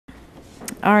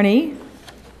Arnie,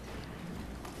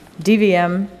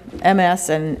 DVM, MS,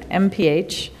 and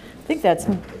MPH. I think that's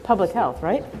public health,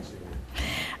 right?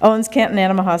 Owns Canton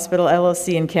Animal Hospital,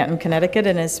 LLC in Canton, Connecticut,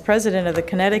 and is president of the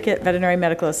Connecticut Veterinary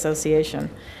Medical Association.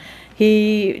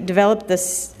 He developed the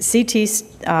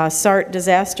CT-SART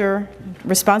disaster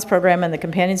response program and the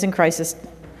Companions in Crisis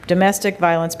domestic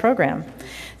violence program.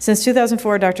 Since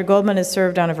 2004, Dr. Goldman has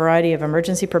served on a variety of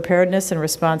emergency preparedness and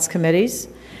response committees,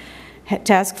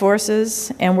 task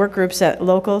forces, and work groups at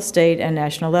local, state, and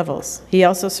national levels. He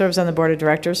also serves on the board of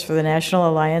directors for the National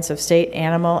Alliance of State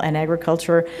Animal and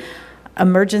Agriculture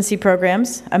Emergency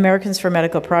Programs, Americans for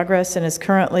Medical Progress, and is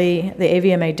currently the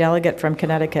AVMA delegate from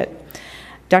Connecticut.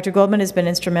 Dr. Goldman has been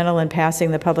instrumental in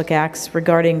passing the public acts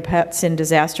regarding pets in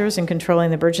disasters and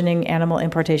controlling the burgeoning animal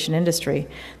importation industry.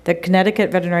 The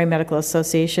Connecticut Veterinary Medical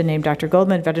Association named Dr.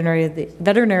 Goldman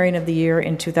Veterinarian of the Year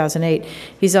in 2008.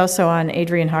 He's also on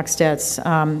Adrian Hochstadt's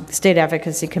State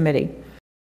Advocacy Committee.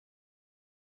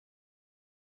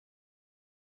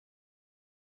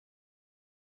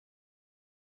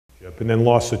 And then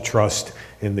loss of trust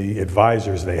in the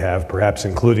advisors they have, perhaps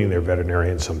including their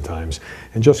veterinarians sometimes,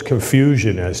 and just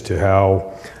confusion as to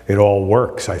how it all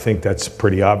works. I think that's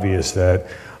pretty obvious that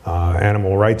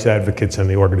animal rights advocates and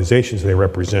the organizations they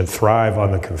represent thrive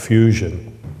on the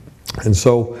confusion. And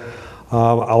so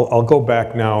I'll go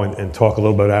back now and talk a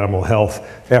little bit about animal health.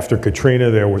 After Katrina,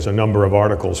 there was a number of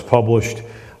articles published.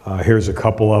 Here's a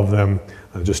couple of them.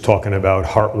 Just talking about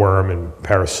heartworm and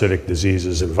parasitic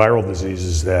diseases and viral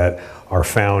diseases that are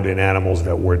found in animals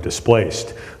that were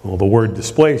displaced. Well, the word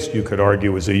displaced, you could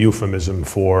argue, is a euphemism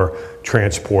for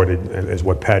transported, and is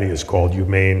what Patty has called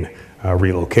humane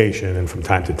relocation. And from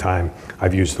time to time,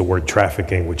 I've used the word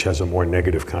trafficking, which has a more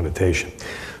negative connotation.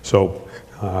 So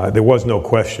there was no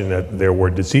question that there were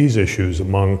disease issues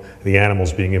among the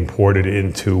animals being imported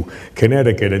into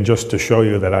Connecticut. And just to show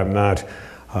you that I'm not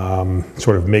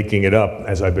sort of making it up,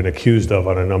 as I've been accused of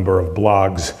on a number of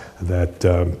blogs that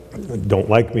don't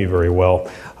like me very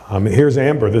well. Here's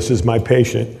Amber. This is my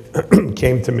patient.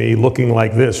 Came to me looking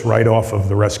like this right off of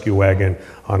the rescue wagon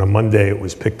on a Monday. It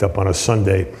was picked up on a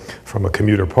Sunday from a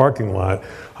commuter parking lot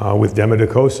with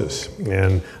demodicosis.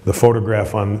 And the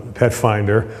photograph on Pet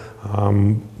Finder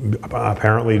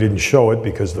apparently didn't show it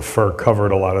because the fur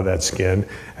covered a lot of that skin,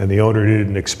 and the owner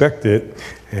didn't expect it.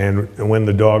 And when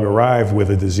the dog arrived with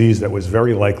a disease that was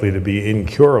very likely to be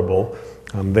incurable,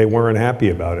 they weren't happy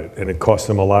about it, and it cost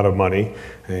them a lot of money.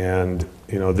 And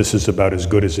you know, this is about as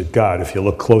good as it got. If you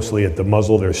look closely at the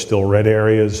muzzle, there's still red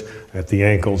areas at the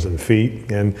ankles and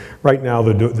feet. And right now,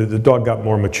 the dog got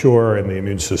more mature, and the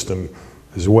immune system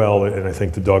as well, and I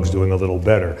think the dog's doing a little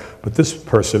better. But this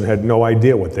person had no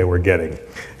idea what they were getting.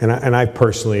 And I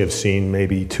personally have seen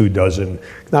maybe 24,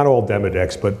 not all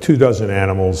Demodex, but 24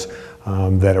 animals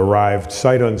that arrived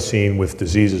sight unseen with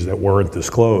diseases that weren't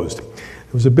disclosed.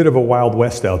 It was a bit of a Wild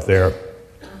West out there.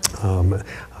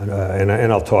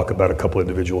 And I'll talk about a couple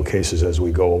individual cases as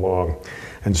we go along.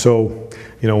 And so,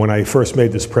 you know, when I first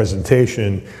made this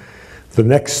presentation, the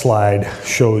next slide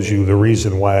shows you the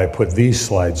reason why I put these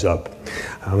slides up.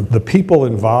 The people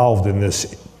involved in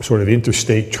this sort of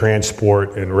interstate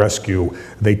transport and rescue,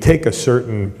 they take a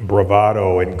certain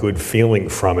bravado and good feeling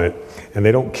from it, and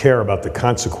they don't care about the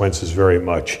consequences very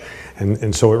much.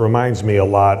 And so it reminds me a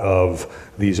lot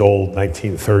of these old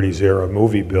 1930s era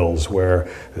movie bills where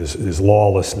there's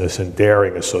lawlessness and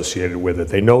daring associated with it.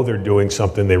 They know they're doing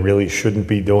something they really shouldn't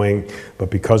be doing, but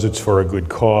because it's for a good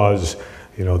cause,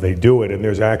 you know, they do it. And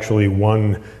there's actually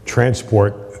one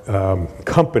transport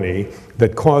company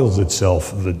that calls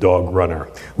itself the Dog Runner,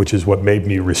 which is what made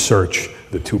me research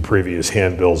the two previous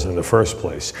handbills in the first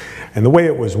place. And the way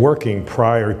it was working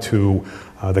prior to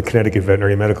the Connecticut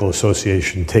Veterinary Medical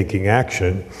Association taking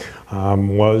action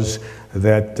was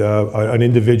that an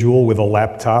individual with a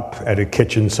laptop at a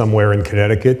kitchen somewhere in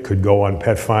Connecticut could go on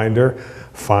Pet Finder,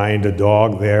 find a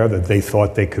dog there that they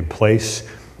thought they could place,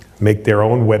 make their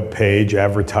own web page,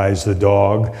 advertise the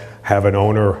dog, have an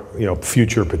owner, you know,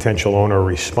 future potential owner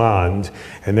respond,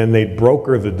 and then they'd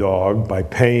broker the dog by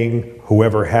paying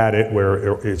whoever had it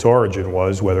where its origin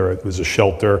was, whether it was a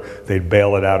shelter, they'd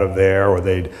bail it out of there, or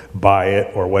they'd buy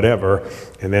it, or whatever,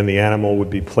 and then the animal would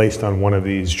be placed on one of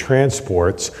these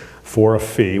transports for a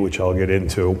fee, which I'll get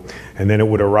into, and then it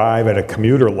would arrive at a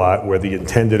commuter lot where the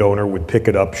intended owner would pick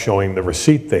it up showing the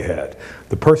receipt they had.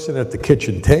 The person at the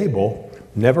kitchen table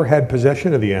never had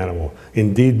possession of the animal,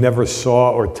 indeed never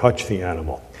saw or touched the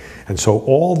animal. And so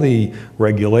all the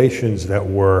regulations that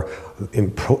were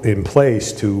in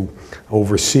place to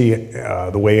oversee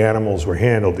the way animals were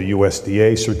handled, the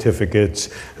USDA certificates,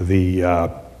 the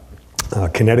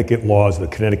Connecticut laws, the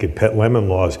Connecticut pet lemon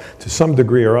laws, to some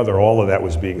degree or other, all of that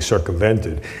was being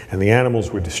circumvented. And the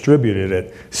animals were distributed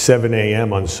at 7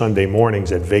 a.m. on Sunday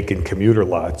mornings at vacant commuter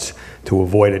lots to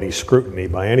avoid any scrutiny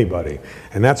by anybody.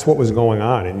 And that's what was going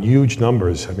on in huge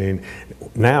numbers. I mean,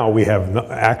 now we have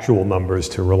actual numbers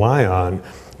to rely on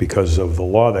because of the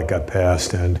law that got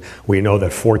passed, and we know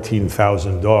that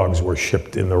 14,000 dogs were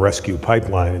shipped in the rescue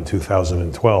pipeline in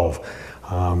 2012.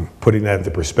 Putting that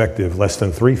into perspective, less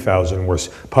than 3,000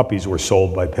 puppies were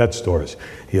sold by pet stores.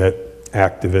 Yet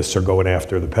activists are going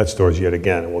after the pet stores yet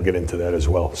again, and we'll get into that as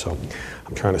well. So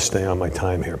I'm trying to stay on my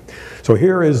time here. So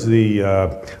here is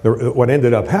what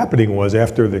ended up happening was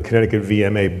after the Connecticut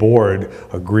VMA board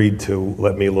agreed to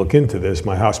let me look into this,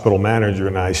 my hospital manager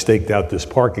and I staked out this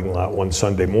parking lot one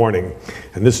Sunday morning,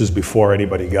 and this is before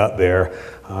anybody got there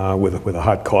with a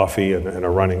hot coffee and a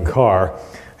running car.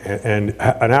 And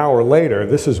an hour later,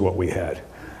 this is what we had.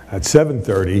 At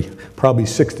 7:30, probably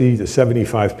 60 to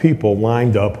 75 people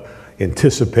lined up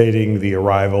anticipating the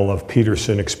arrival of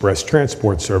Peterson Express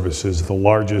Transport Services, the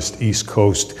largest East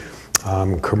Coast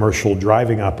commercial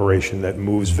driving operation that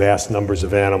moves vast numbers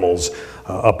of animals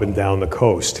up and down the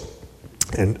coast.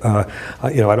 And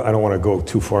you know, I don't want to go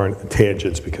too far in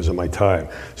tangents because of my time.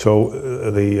 So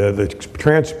the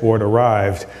transport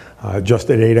arrived just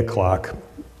at 8 o'clock.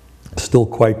 Still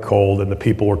quite cold, and the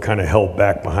people were kind of held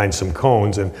back behind some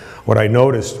cones. And what I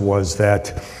noticed was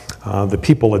that the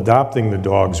people adopting the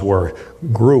dogs were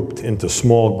grouped into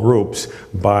small groups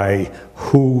by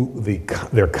who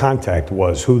their contact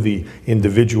was, who the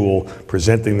individual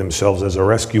presenting themselves as a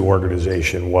rescue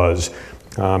organization was.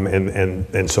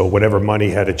 And so whatever money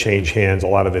had to change hands, a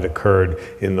lot of it occurred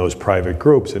in those private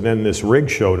groups. And then this rig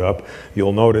showed up.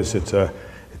 You'll notice it's a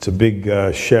big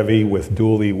Chevy with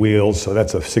dually wheels, so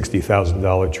that's a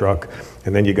 $60,000 truck.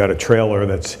 And then you got a trailer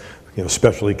that's, you know,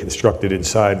 specially constructed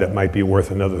inside that might be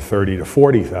worth another $30,000 to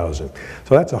 $40,000.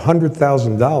 So that's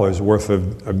 $100,000 worth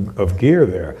of gear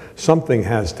there. Something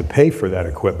has to pay for that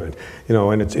equipment, you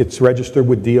know, and it's registered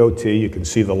with DOT. You can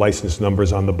see the license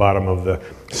numbers on the bottom of the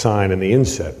sign and the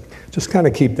inset. Just kind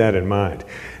of keep that in mind.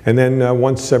 And then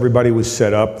once everybody was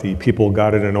set up, the people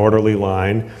got in an orderly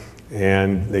line,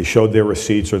 and they showed their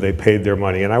receipts or they paid their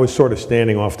money. And I was sort of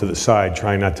standing off to the side,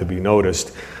 trying not to be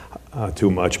noticed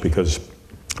too much because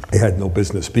I had no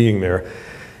business being there.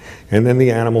 And then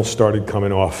the animals started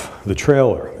coming off the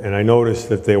trailer. And I noticed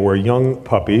that there were young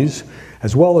puppies,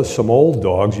 as well as some old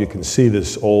dogs. You can see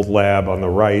this old lab on the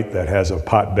right that has a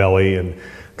pot belly and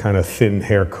kind of thin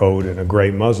hair coat and a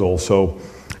gray muzzle. So,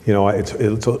 you know,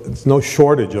 it's no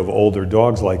shortage of older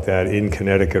dogs like that in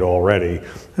Connecticut already.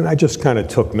 And I just kind of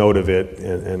took note of it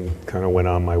and kind of went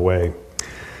on my way.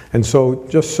 And so,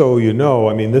 just so you know,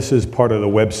 I mean, this is part of the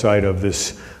website of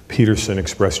this Peterson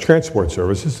Express Transport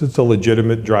Services. It's a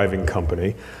legitimate driving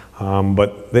company,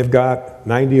 but they've got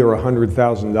 $90,000 or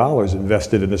 $100,000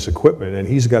 invested in this equipment, and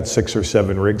he's got 6 or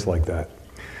 7 rigs like that,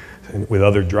 and with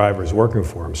other drivers working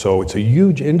for him. So it's a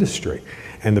huge industry,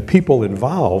 and the people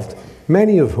involved,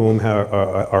 many of whom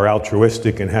are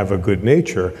altruistic and have a good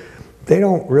nature, they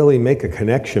don't really make a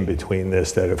connection between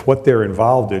this, that if what they're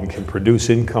involved in can produce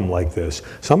income like this,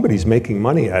 somebody's making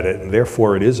money at it, and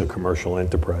therefore it is a commercial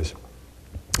enterprise.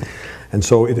 And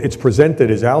so it's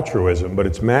presented as altruism, but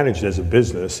it's managed as a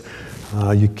business.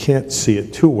 You can't see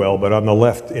it too well, but on the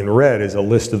left in red is a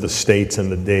list of the states and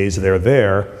the days they're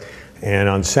there. And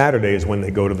on Saturday is when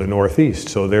they go to the Northeast.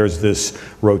 So there's this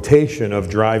rotation of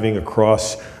driving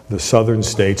across the southern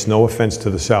states. No offense to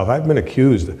the South. I've been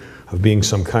accused of being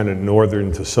some kind of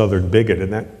northern to southern bigot,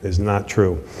 and that is not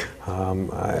true.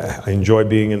 I enjoy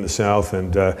being in the South,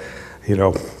 and you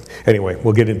know, anyway,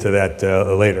 we'll get into that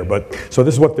later. But so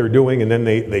this is what they're doing, and then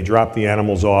they drop the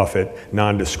animals off at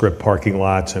nondescript parking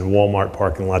lots and Walmart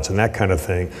parking lots and that kind of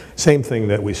thing. Same thing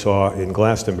that we saw in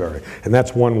Glastonbury. And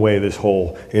that's one way this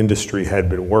whole industry had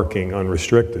been working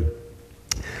unrestricted.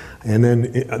 And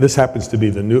then this happens to be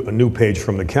a new page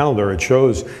from the calendar. It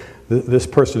shows this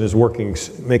person is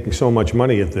making so much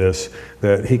money at this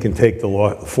that he can take the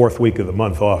 4th week of the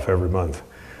month off every month.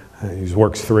 He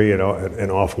works 3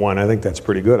 and off 1. I think that's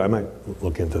pretty good. I might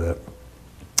look into that.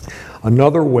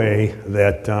 Another way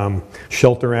that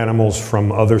shelter animals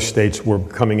from other states were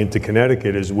coming into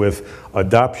Connecticut is with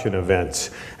adoption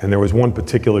events. And there was one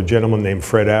particular gentleman named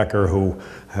Fred Acker who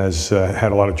has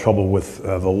had a lot of trouble with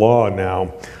the law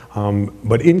now.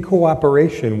 But in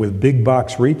cooperation with big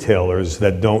box retailers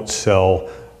that don't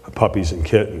sell puppies and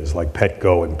kittens, like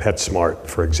Petco and PetSmart,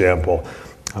 for example,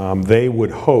 they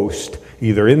would host,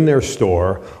 either in their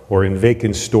store or in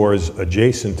vacant stores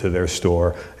adjacent to their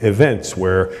store, events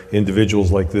where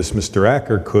individuals like this Mr.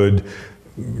 Acker could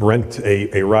rent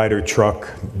a rider truck,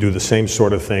 do the same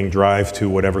sort of thing, drive to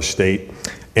whatever state,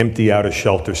 empty out a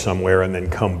shelter somewhere, and then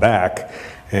come back,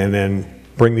 and then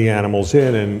bring the animals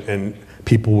in, and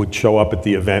people would show up at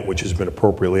the event, which has been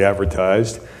appropriately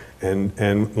advertised,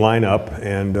 and line up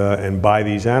and buy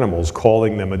these animals,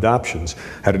 calling them adoptions.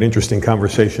 Had an interesting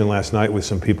conversation last night with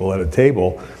some people at a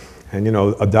table, and you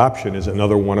know, adoption is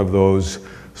another one of those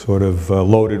sort of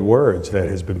loaded words that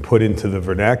has been put into the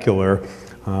vernacular,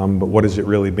 but what does it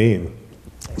really mean?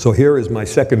 So here is my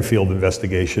second field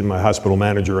investigation. My hospital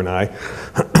manager and I,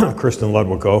 Kristen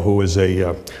Ludwicko, who is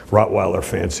a Rottweiler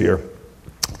fancier,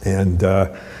 and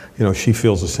you know, she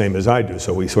feels the same as I do,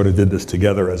 so we sort of did this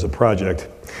together as a project.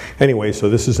 Anyway, so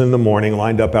this is in the morning,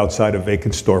 lined up outside a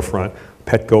vacant storefront.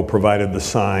 Petco provided the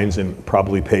signs and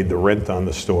probably paid the rent on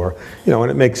the store. You know,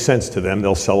 and it makes sense to them.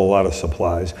 They'll sell a lot of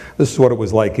supplies. This is what it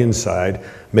was like inside.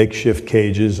 Makeshift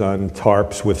cages on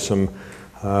tarps with some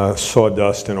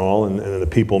sawdust and all, and the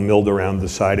people milled around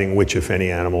deciding which, if any,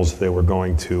 animals they were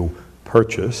going to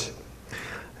purchase.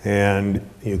 And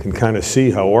you can kind of see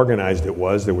how organized it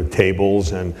was. There were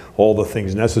tables and all the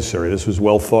things necessary. This was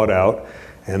well thought out,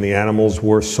 and the animals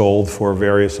were sold for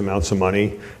various amounts of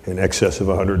money in excess of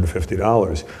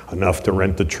 $150, enough to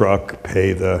rent the truck,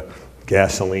 pay the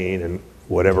gasoline, and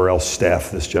whatever else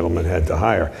staff this gentleman had to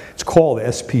hire. It's called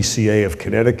SPCA of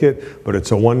Connecticut, but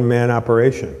it's a one-man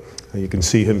operation. You can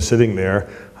see him sitting there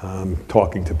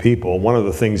talking to people. One of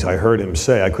the things I heard him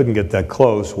say, I couldn't get that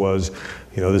close, was,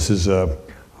 you know, this is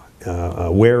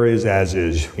where is as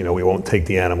is, you know, we won't take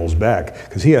the animals back,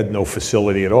 because he had no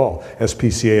facility at all.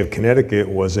 SPCA of Connecticut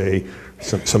was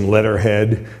some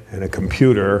letterhead and a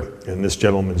computer in this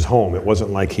gentleman's home. It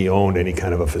wasn't like he owned any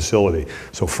kind of a facility.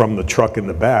 So from the truck in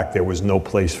the back, there was no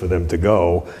place for them to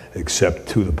go except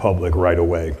to the public right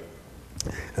away.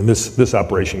 And this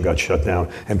operation got shut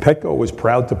down. And Petco was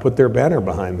proud to put their banner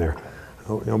behind there.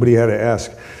 Nobody had to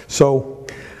ask. So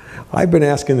I've been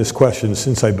asking this question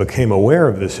since I became aware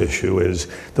of this issue. Is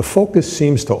the focus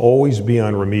seems to always be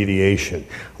on remediation.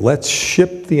 Let's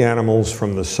ship the animals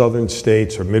from the southern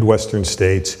states or Midwestern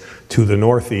states to the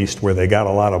Northeast where they got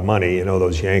a lot of money, you know,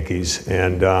 those Yankees,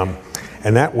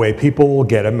 and that way people will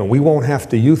get them and we won't have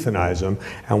to euthanize them,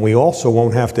 and we also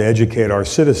won't have to educate our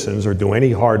citizens or do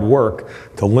any hard work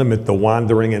to limit the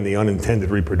wandering and the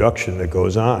unintended reproduction that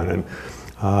goes on. And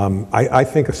I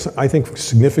think a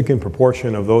significant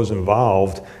proportion of those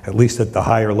involved, at least at the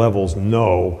higher levels,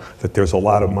 know that there's a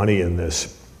lot of money in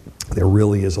this. There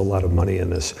really is a lot of money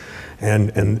in this.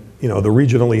 And you know, the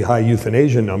regionally high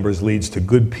euthanasia numbers leads to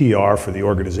good PR for the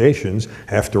organizations.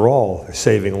 After all, they're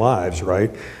saving lives,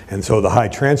 right? And so the high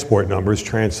transport numbers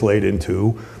translate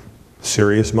into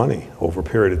serious money over a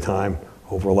period of time,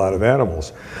 over a lot of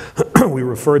animals. We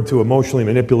referred to emotionally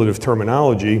manipulative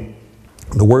terminology.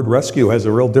 The word rescue has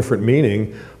a real different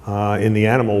meaning in the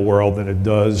animal world than it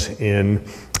does in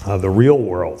the real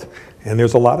world. And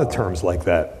there's a lot of terms like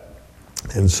that.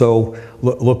 And so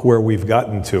look where we've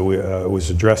gotten to. It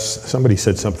was addressed, somebody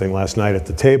said something last night at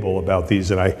the table about these,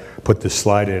 and I put this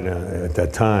slide in at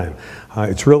that time.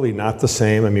 It's really not the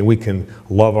same. I mean, we can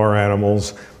love our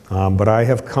animals, but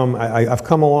I've come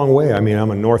a long way. I mean,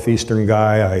 I'm a Northeastern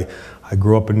guy. I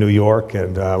grew up in New York,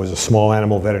 and I was a small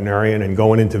animal veterinarian, and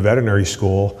going into veterinary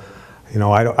school, you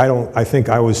know, I think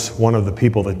I was one of the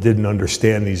people that didn't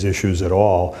understand these issues at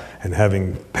all, and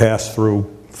having passed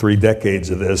through 3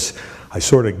 decades of this, I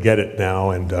sort of get it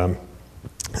now, and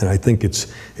I think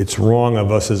it's wrong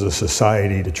of us as a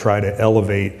society to try to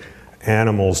elevate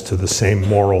animals to the same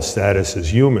moral status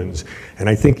as humans. And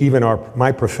I think even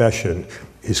my profession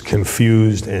is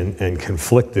confused and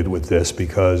conflicted with this,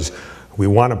 because we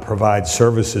want to provide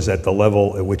services at the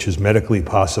level at which is medically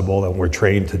possible and we're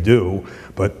trained to do,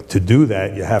 but to do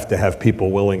that you have to have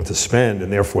people willing to spend, and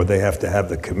therefore they have to have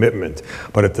the commitment.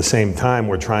 But at the same time,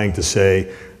 we're trying to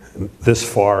say this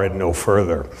far and no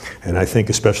further. And I think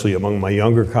especially among my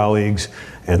younger colleagues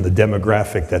and the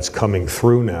demographic that's coming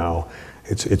through now,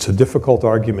 it's a difficult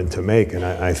argument to make, and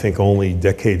I think only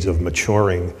decades of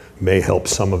maturing may help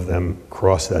some of them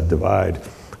cross that divide.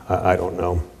 I don't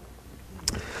know.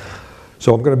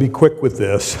 So I'm going to be quick with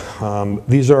this.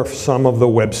 These are some of the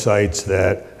websites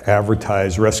that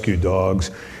advertise rescue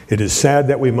dogs. It is sad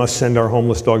that we must send our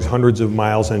homeless dogs hundreds of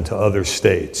miles into other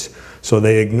states. So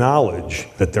they acknowledge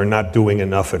that they're not doing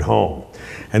enough at home.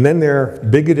 And then they're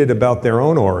bigoted about their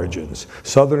own origins.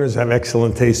 Southerners have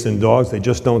excellent taste in dogs, they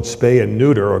just don't spay and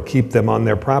neuter or keep them on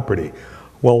their property.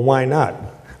 Well, why not?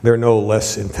 They're no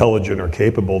less intelligent or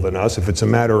capable than us. If it's a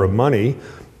matter of money,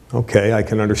 okay, I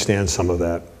can understand some of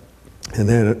that. And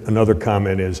then another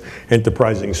comment is,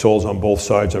 enterprising souls on both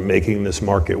sides are making this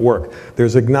market work.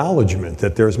 There's acknowledgement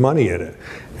that there's money in it.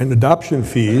 And adoption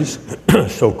fees,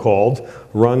 so-called,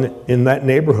 run in that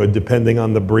neighborhood depending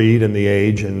on the breed and the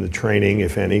age and the training,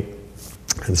 if any.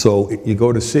 And so you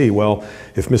go to see, well,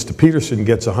 if Mr. Peterson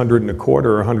gets $125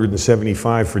 or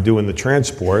 $175 for doing the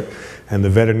transport, and the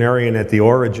veterinarian at the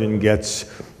origin gets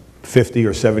 $50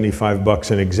 or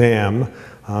 $75 an exam,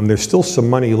 there's still some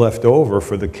money left over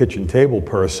for the kitchen table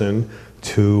person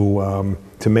to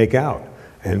make out,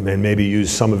 and maybe use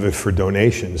some of it for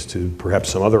donations to perhaps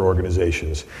some other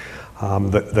organizations.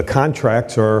 The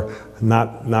contracts are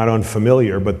not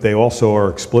unfamiliar, but they also are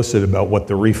explicit about what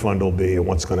the refund will be and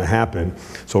what's going to happen.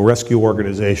 So rescue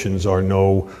organizations are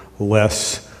no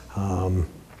less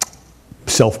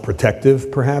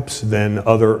self-protective, perhaps, than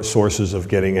other sources of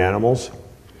getting animals.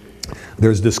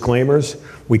 There's disclaimers.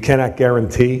 We cannot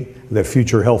guarantee that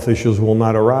future health issues will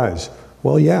not arise.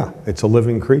 Well, yeah, it's a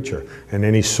living creature, and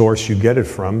any source you get it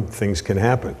from, things can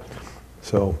happen.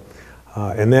 So,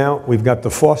 and now we've got the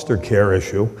foster care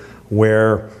issue,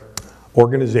 where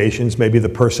organizations, maybe the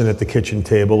person at the kitchen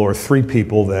table or 3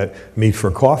 people that meet for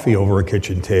coffee over a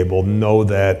kitchen table, know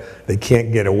that they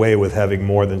can't get away with having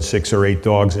more than 6 or 8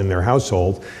 dogs in their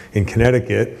household. In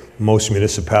Connecticut, most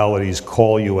municipalities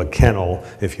call you a kennel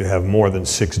if you have more than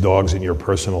 6 dogs in your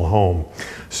personal home.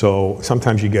 So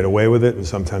sometimes you get away with it and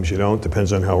sometimes you don't,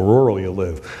 depends on how rural you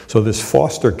live. So this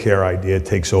foster care idea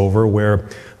takes over, where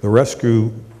the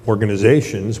rescue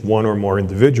organizations, 1 or more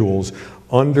individuals,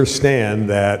 understand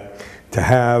that to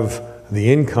have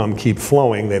the income keep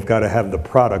flowing, they've got to have the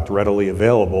product readily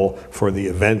available for the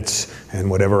events and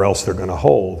whatever else they're going to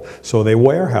hold. So they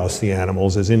warehouse the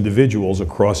animals as individuals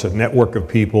across a network of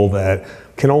people that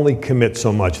can only commit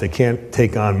so much. They can't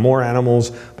take on more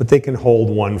animals, but they can hold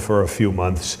one for a few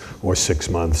months or 6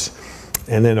 months.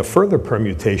 And then a further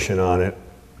permutation on it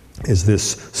is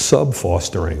this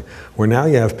sub-fostering, where now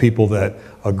you have people that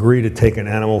agree to take an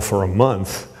animal for a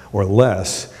month or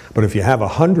less, but if you have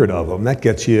 100 of them, that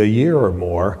gets you a year or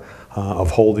more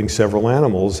of holding several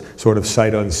animals, sort of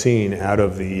sight unseen, out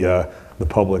of the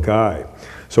public eye.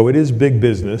 So it is big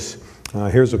business.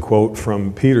 Here's a quote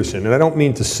from Peterson, and I don't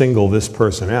mean to single this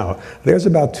person out. There's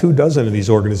about 24 of these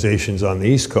organizations on the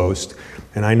East Coast,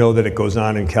 and I know that it goes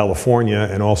on in California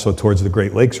and also towards the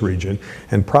Great Lakes region,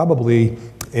 and probably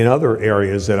in other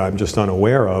areas that I'm just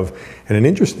unaware of. And an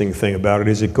interesting thing about it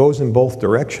is it goes in both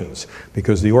directions,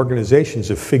 because the organizations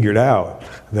have figured out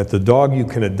that the dog you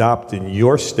can adopt in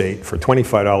your state for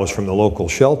 $25 from the local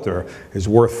shelter is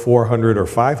worth $400 or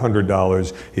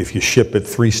 $500 if you ship it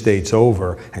 3 states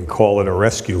over and call it a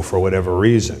rescue for whatever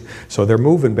reason. So they're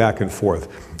moving back and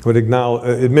forth. But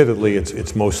admittedly,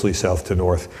 it's mostly south to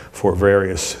north for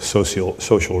various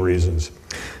social reasons.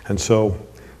 And so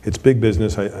it's big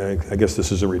business. I guess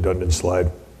this is a redundant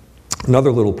slide.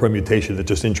 Another little permutation that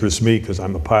just interests me, because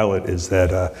I'm a pilot, is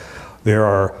that there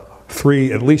are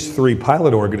at least three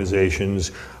pilot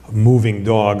organizations moving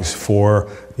dogs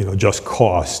for, just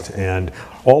cost. And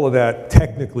all of that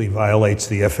technically violates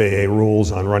the FAA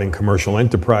rules on running commercial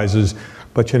enterprises.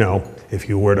 But if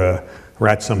you were to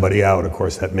rat somebody out, of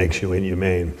course, that makes you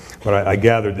inhumane. But I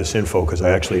gathered this info because I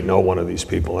actually know one of these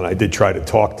people, and I did try to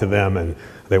talk to them, and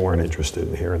they weren't interested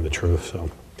in hearing the truth.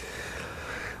 So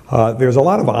there's a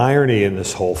lot of irony in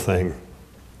this whole thing.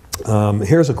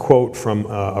 Here's a quote from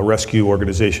a rescue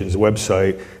organization's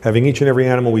website. Having each and every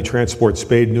animal we transport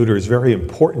spayed neuter is very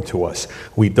important to us.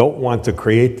 We don't want to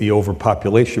create the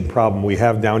overpopulation problem we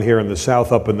have down here in the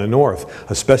south, up in the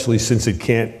north, especially since it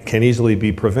can easily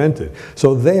be prevented.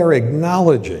 So they are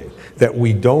acknowledging that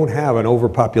we don't have an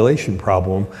overpopulation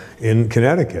problem in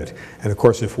Connecticut. And of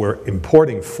course, if we're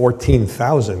importing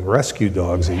 14,000 rescue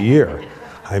dogs a year,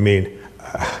 I mean,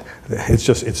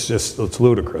 it's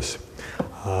ludicrous.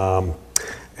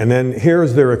 And then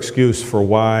here's their excuse for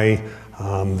why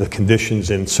the conditions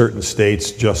in certain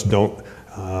states just don't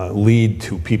lead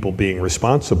to people being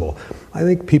responsible. I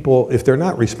think people, if they're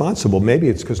not responsible, maybe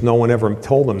it's because no one ever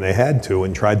told them they had to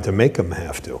and tried to make them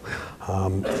have to.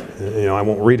 I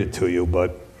won't read it to you,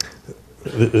 but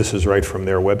this is right from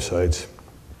their websites.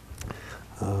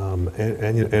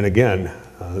 And again,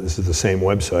 this is the same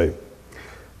website.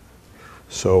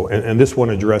 So, and this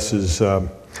one addresses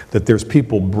that there's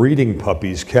people breeding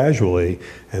puppies casually,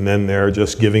 and then they're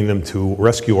just giving them to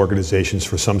rescue organizations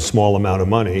for some small amount of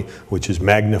money, which is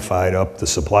magnified up the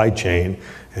supply chain,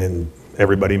 and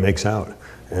everybody makes out.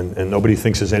 And nobody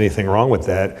thinks there's anything wrong with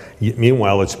that.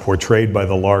 Meanwhile, it's portrayed by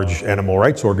the large animal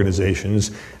rights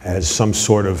organizations as some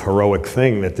sort of heroic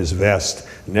thing that this vast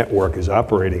network is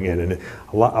operating in, and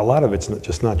a lot of it's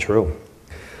just not true.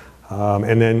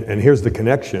 And here's the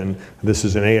connection. This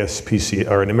is an ASPC,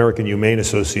 or an American Humane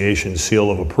Association seal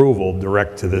of approval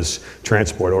direct to this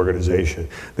transport organization.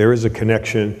 There is a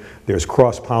connection. There's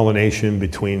cross-pollination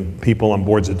between people on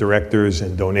boards of directors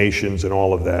and donations and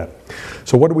all of that.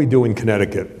 So what do we do in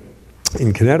Connecticut?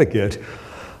 In Connecticut,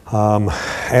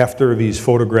 after these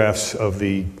photographs of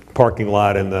the parking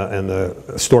lot and the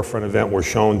storefront event were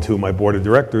shown to my board of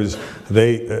directors,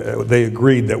 they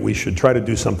agreed that we should try to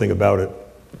do something about it.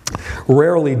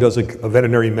 Rarely does a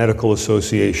veterinary medical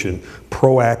association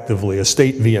proactively, a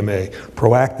state VMA,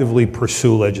 proactively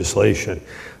pursue legislation.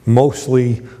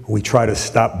 Mostly, we try to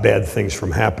stop bad things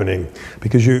from happening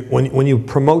because when you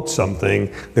promote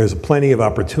something, there's plenty of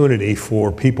opportunity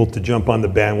for people to jump on the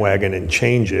bandwagon and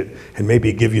change it and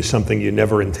maybe give you something you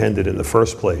never intended in the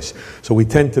first place. So we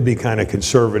tend to be kind of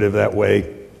conservative that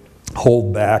way,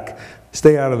 hold back,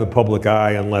 stay out of the public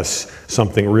eye unless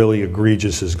something really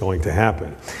egregious is going to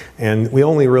happen. And we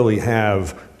only really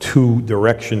have two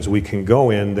directions we can go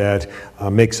in that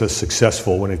makes us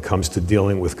successful when it comes to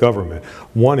dealing with government.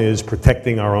 One is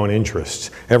protecting our own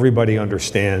interests. Everybody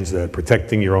understands that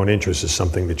protecting your own interests is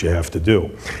something that you have to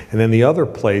do. And then the other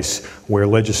place where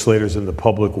legislators and the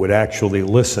public would actually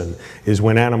listen is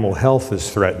when animal health is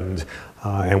threatened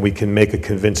and we can make a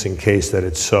convincing case that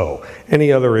it's so.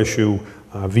 Any other issue,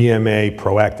 VMA,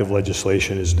 proactive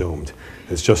legislation is doomed.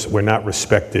 It's just we're not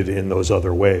respected in those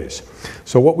other ways.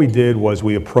 So what we did was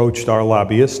we approached our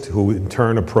lobbyist, who in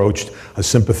turn approached a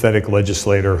sympathetic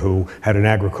legislator who had an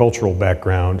agricultural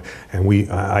background,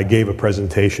 and I gave a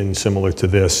presentation similar to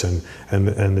this, and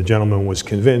the gentleman was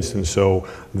convinced, and so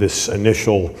this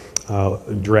initial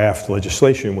draft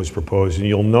legislation was proposed, and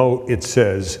you'll note it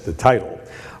says, the title,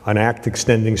 an act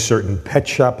extending certain pet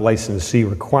shop licensee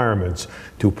requirements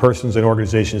to persons and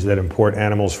organizations that import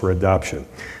animals for adoption.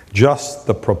 Just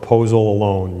the proposal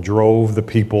alone drove the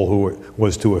people who it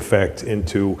was to affect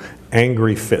into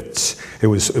angry fits. It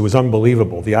was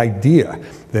unbelievable. The idea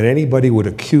that anybody would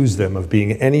accuse them of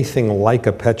being anything like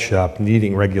a pet shop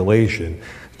needing regulation,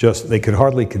 just they could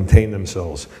hardly contain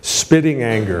themselves. Spitting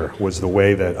anger was the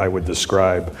way that I would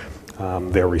describe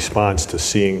their response to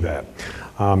seeing that.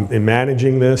 In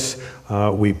managing this,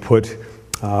 we put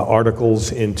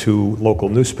articles into local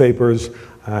newspapers,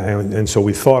 and so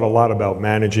we thought a lot about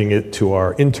managing it to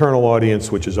our internal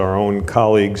audience, which is our own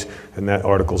colleagues, and that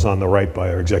article's on the right by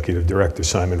our executive director,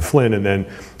 Simon Flynn, and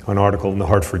then an article in the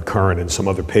Hartford Courant and some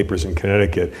other papers in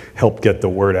Connecticut helped get the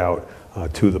word out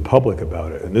to the public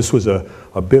about it. And this was a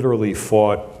bitterly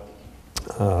fought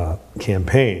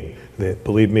campaign. That,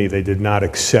 believe me, they did not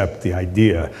accept the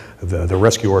idea, the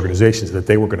rescue organizations, that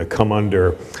they were going to come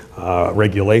under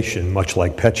regulation, much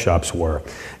like pet shops were.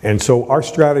 And so our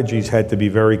strategies had to be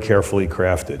very carefully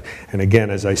crafted. And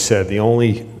again, as I said, the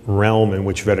only realm in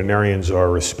which veterinarians are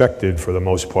respected for the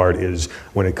most part is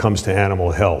when it comes to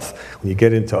animal health. When you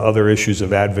get into other issues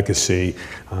of advocacy,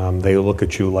 they look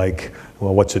at you like,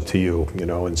 well, what's it to you, you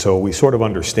know? And so we sort of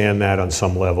understand that on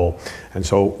some level. And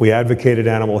so we advocated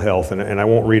animal health, and I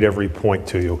won't read every point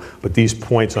to you, but these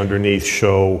points underneath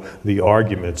show the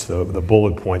arguments, the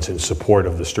bullet points in support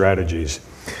of the strategies.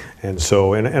 And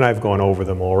so, and I've gone over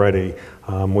them already.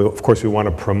 Of course, we want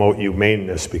to promote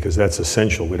humaneness because that's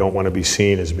essential. We don't want to be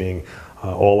seen as being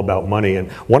all about money.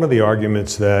 And one of the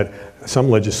arguments that some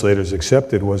legislators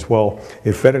accepted was, well,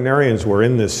 if veterinarians were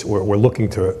in this, were looking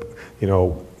to, you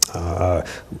know,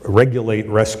 regulate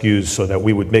rescues so that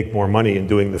we would make more money in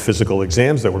doing the physical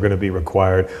exams that were going to be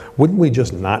required, wouldn't we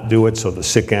just not do it so the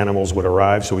sick animals would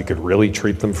arrive so we could really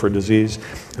treat them for disease?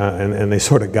 And they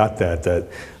sort of got that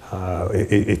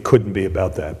it couldn't be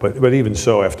about that. But even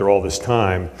so, after all this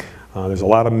time, there's a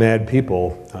lot of mad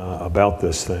people about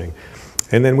this thing.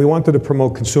 And then we wanted to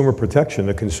promote consumer protection.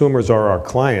 The consumers are our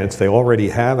clients. They already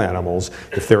have animals.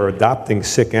 If they're adopting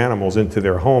sick animals into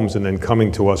their homes and then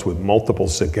coming to us with multiple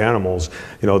sick animals,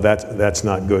 you know, that's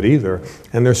not good either.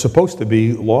 And there's supposed to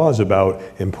be laws about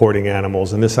importing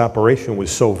animals, and this operation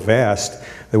was so vast,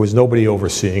 there was nobody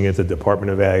overseeing it. The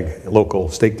Department of Ag, local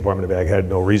state Department of Ag had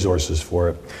no resources for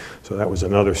it. So that was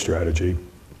another strategy.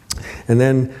 And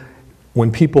then when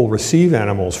people receive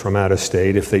animals from out of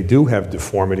state, if they do have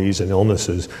deformities and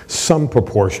illnesses, some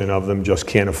proportion of them just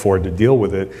can't afford to deal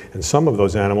with it, and some of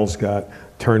those animals got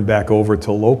turned back over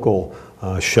to local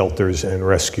shelters and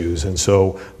rescues, and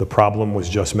so the problem was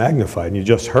just magnified. And you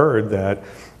just heard that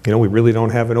we really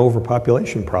don't have an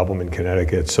overpopulation problem in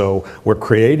Connecticut. So we're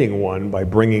creating one by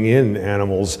bringing in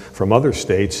animals from other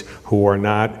states who are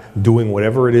not doing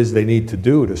whatever it is they need to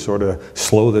do to sort of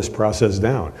slow this process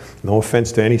down. No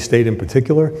offense to any state in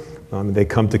particular. They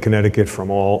come to Connecticut from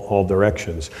all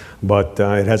directions. But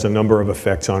it has a number of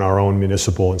effects on our own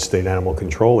municipal and state animal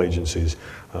control agencies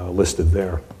listed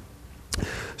there.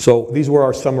 So these were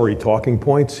our summary talking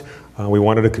points. We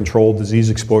wanted to control disease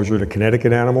exposure to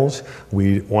Connecticut animals.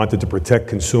 We wanted to protect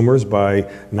consumers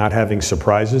by not having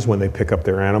surprises when they pick up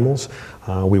their animals.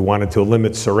 We wanted to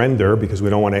limit surrender because we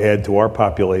don't want to add to our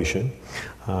population.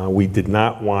 We did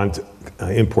not want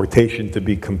importation to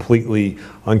be completely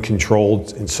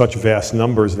uncontrolled in such vast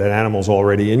numbers that animals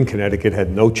already in Connecticut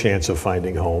had no chance of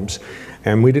finding homes.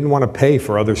 And we didn't want to pay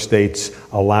for other states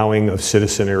allowing of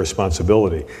citizen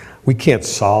irresponsibility. We can't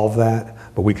solve that,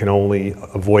 but we can only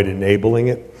avoid enabling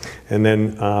it. And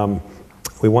then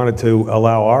we wanted to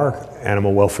allow our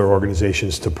animal welfare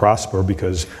organizations to prosper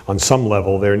because on some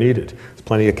level they're needed. There's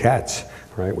plenty of cats,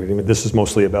 right? This is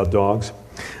mostly about dogs.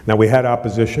 Now we had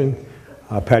opposition.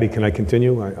 Patty, can I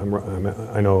continue?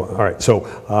 I know, all right.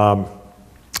 So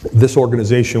this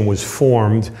organization was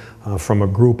formed from a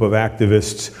group of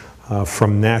activists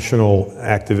from national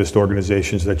activist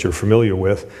organizations that you're familiar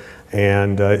with.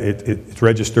 And it's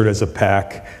registered as a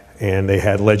PAC, and they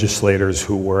had legislators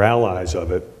who were allies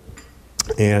of it.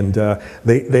 And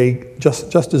they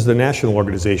just as the national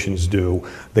organizations do,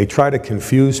 they try to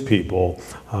confuse people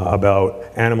about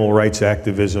animal rights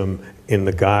activism in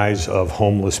the guise of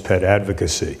homeless pet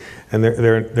advocacy. And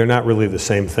they're not really the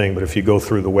same thing, but if you go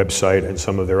through the website and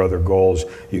some of their other goals,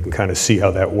 you can kind of see how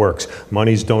that works.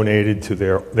 Money's donated to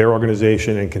their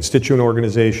organization and constituent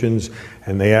organizations,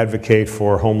 and they advocate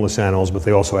for homeless animals, but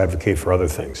they also advocate for other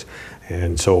things.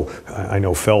 And so I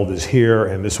know Feld is here,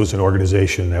 and this was an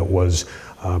organization that was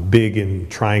big in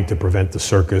trying to prevent the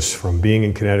circus from being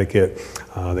in Connecticut.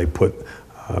 They put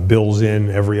bills in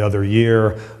every other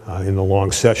year in the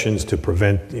long sessions to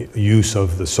prevent use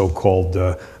of the so-called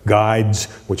guides,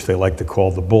 which they like to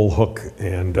call the bull hook,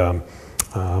 and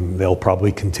they'll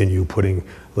probably continue putting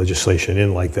legislation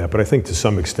in like that. But I think to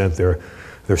some extent they're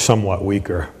somewhat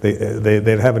weaker.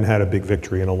 They haven't had a big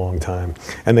victory in a long time.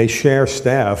 And they share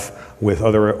staff with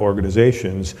other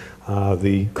organizations.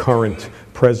 The current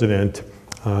president,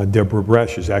 Deborah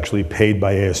Bresch, is actually paid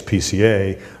by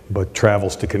ASPCA, but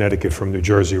travels to Connecticut from New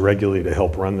Jersey regularly to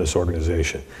help run this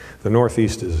organization. The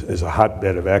Northeast is a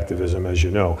hotbed of activism, as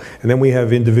you know. And then we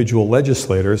have individual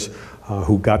legislators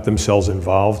who got themselves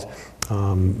involved.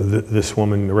 This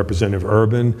woman, Representative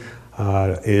Urban,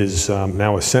 is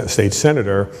now a state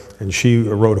senator, and she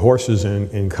rode horses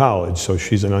in college, so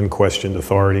she's an unquestioned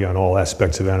authority on all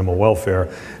aspects of animal welfare.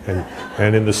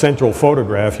 And in the central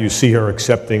photograph, you see her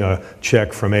accepting a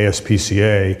check from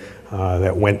ASPCA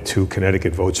that went to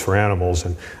Connecticut Votes for Animals,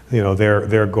 and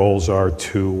their goals are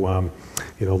to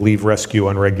leave rescue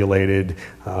unregulated,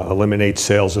 eliminate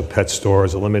sales of pet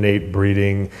stores, eliminate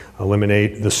breeding,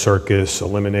 eliminate the circus,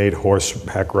 eliminate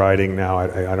horseback riding. Now,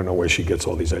 I don't know where she gets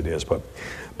all these ideas, but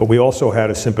we also had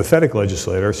a sympathetic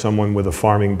legislator, someone with a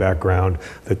farming background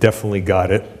that definitely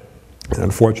got it. And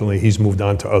unfortunately, he's moved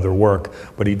on to other work,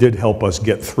 but he did help us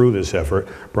get through this effort,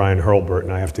 Brian Hurlburt,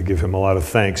 and I have to give him a lot of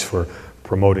thanks for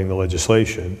promoting the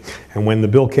legislation. And when the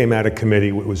bill came out of committee,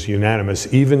 it was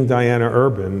unanimous. Even Diana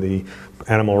Urban, the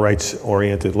animal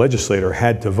rights-oriented legislator,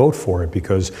 had to vote for it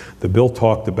because the bill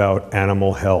talked about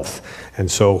animal health.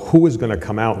 And so who is going to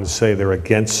come out and say they're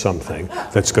against something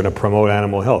that's going to promote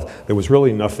animal health? There was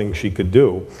really nothing she could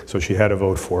do, so she had to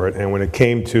vote for it. And when it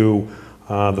came to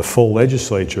the full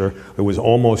legislature, it was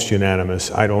almost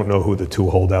unanimous. I don't know who the two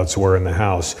holdouts were in the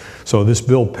House. So this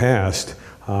bill passed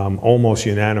almost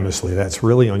unanimously. That's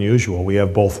really unusual. We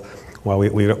have both. Well,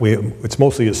 it's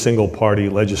mostly a single-party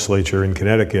legislature in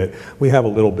Connecticut. We have a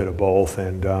little bit of both,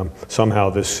 and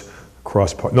somehow this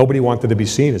nobody wanted to be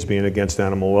seen as being against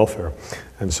animal welfare.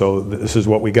 And so this is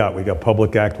what we got. We got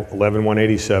Public Act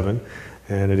 11187,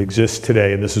 and it exists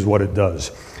today, and this is what it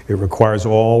does. It requires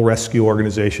all rescue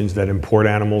organizations that import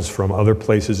animals from other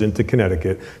places into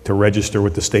Connecticut to register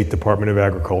with the State Department of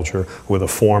Agriculture with a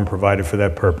form provided for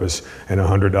that purpose and a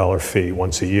 $100 fee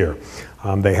once a year.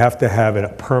 They have to have a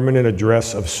permanent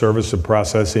address of service of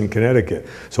process in Connecticut.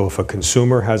 So if a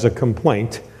consumer has a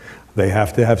complaint, they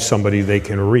have to have somebody they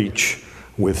can reach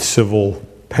with civil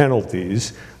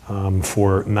penalties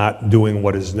for not doing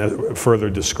what is further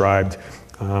described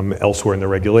elsewhere in the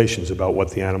regulations about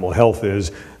what the animal health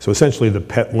is. So essentially the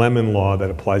pet lemon law that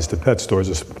applies to pet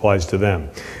stores applies to them.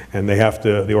 And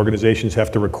the organizations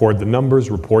have to record the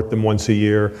numbers, report them once a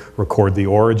year, record the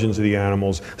origins of the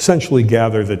animals, essentially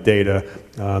gather the data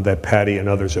that Patty and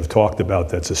others have talked about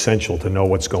that's essential to know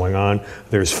what's going on.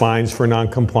 There's fines for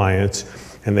noncompliance,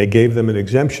 and they gave them an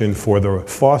exemption for the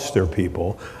foster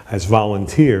people as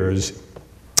volunteers.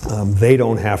 They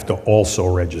don't have to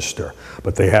also register,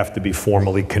 but they have to be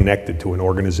formally connected to an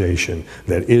organization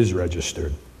that is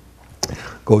registered.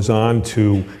 Goes on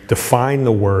to define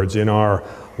the words in our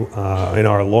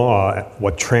law,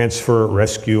 what transfer,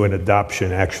 rescue, and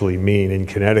adoption actually mean in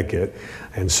Connecticut.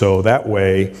 And so that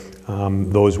way,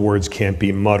 those words can't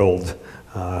be muddled.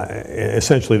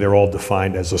 Essentially, they're all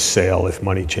defined as a sale if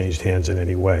money changed hands in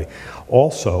any way.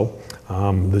 Also,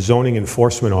 the zoning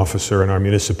enforcement officer in our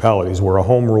municipalities, we're a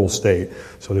home rule state,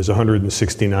 so there's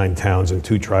 169 towns and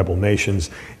 2 tribal nations.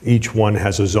 Each one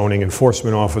has a zoning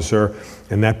enforcement officer,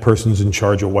 and that person's in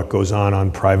charge of what goes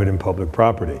on private and public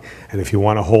property. And if you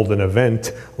want to hold an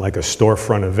event, like a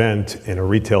storefront event in a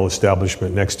retail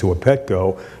establishment next to a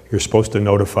Petco, you're supposed to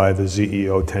notify the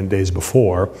ZEO 10 days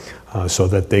before so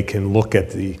that they can look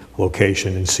at the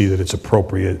location and see that it's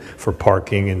appropriate for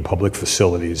parking in public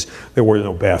facilities. There were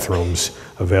no bathrooms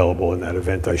available in that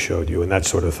event I showed you and that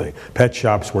sort of thing. Pet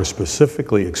shops were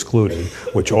specifically excluded,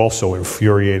 which also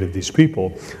infuriated these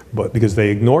people, but because they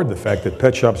ignored the fact that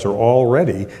pet shops are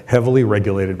already heavily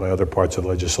regulated by other parts of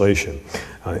legislation.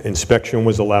 Inspection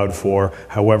was allowed for,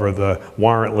 however, the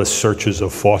warrantless searches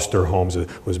of foster homes, it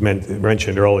was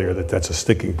mentioned earlier that that's a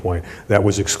sticking point, that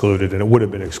was excluded, and it would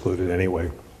have been excluded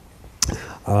anyway.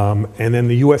 And then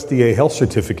the USDA health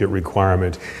certificate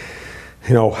requirement.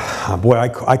 You know, boy,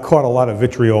 I caught a lot of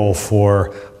vitriol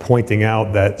for pointing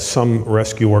out that some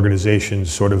rescue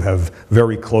organizations sort of have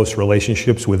very close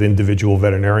relationships with individual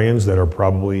veterinarians that are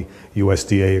probably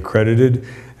USDA accredited,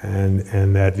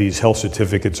 and that these health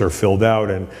certificates are filled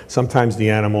out, and sometimes the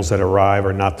animals that arrive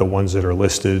are not the ones that are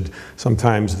listed.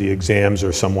 Sometimes the exams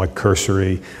are somewhat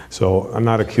cursory. So I'm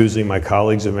not accusing my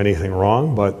colleagues of anything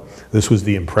wrong, but this was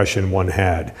the impression one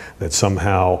had, that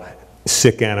somehow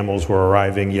sick animals were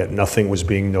arriving, yet nothing was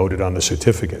being noted on the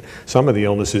certificate. Some of the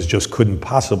illnesses just couldn't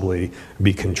possibly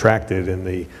be contracted in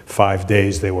the 5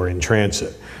 days they were in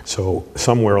transit. So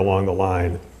somewhere along the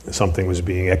line, something was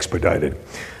being expedited.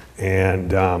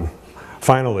 And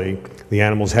finally, the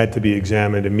animals had to be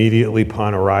examined immediately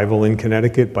upon arrival in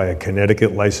Connecticut by a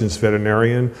Connecticut licensed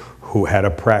veterinarian who had a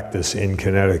practice in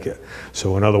Connecticut.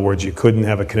 So in other words, you couldn't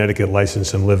have a Connecticut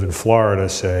license and live in Florida,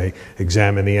 say,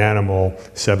 examine the animal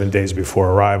 7 days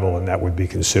before arrival, and that would be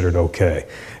considered okay.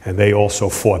 And they also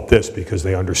fought this because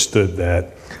they understood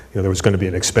that there was going to be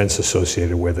an expense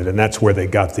associated with it, and that's where they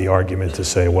got the argument to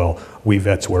say, well, we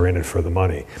vets were in it for the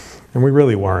money. And we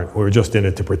really weren't. We were just in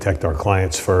it to protect our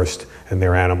clients first and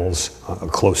their animals a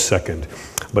close second.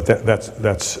 But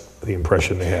that's the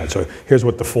impression they had. So here's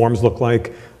what the forms look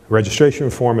like. Registration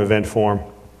form, event form.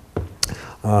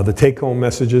 The take-home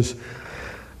messages.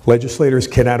 Legislators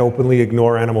cannot openly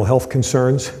ignore animal health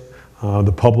concerns.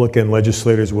 The public and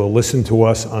legislators will listen to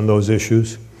us on those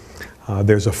issues.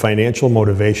 There's a financial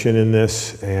motivation in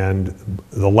this, and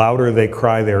the louder they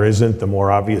cry there isn't, the more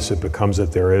obvious it becomes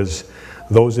that there is.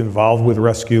 Those involved with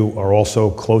rescue are also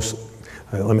close.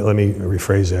 Let me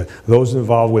rephrase that. Those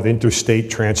involved with interstate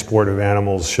transport of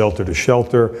animals shelter to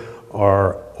shelter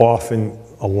are often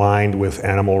aligned with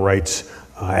animal rights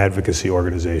advocacy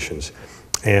organizations.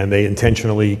 And they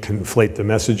intentionally conflate the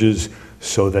messages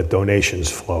so that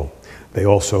donations flow. They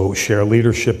also share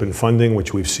leadership and funding,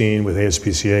 which we've seen with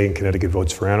ASPCA and Connecticut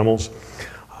Votes for Animals.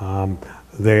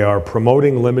 They are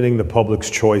promoting limiting the public's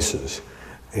choices.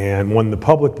 And when the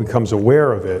public becomes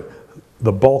aware of it,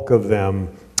 the bulk of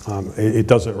them, it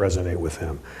doesn't resonate with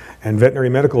them. And veterinary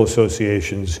medical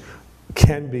associations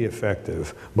can be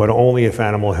effective, but only if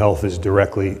animal health is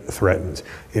directly threatened.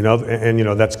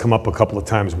 That's come up a couple of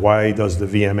times. Why does the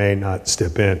VMA not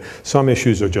step in? Some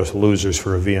issues are just losers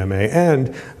for a VMA, and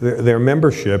their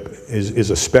membership is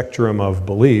a spectrum of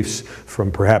beliefs,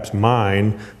 from perhaps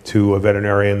mine to a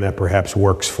veterinarian that perhaps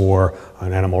works for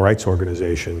an animal rights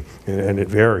organization, and it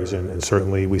varies, and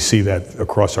certainly we see that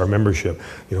across our membership.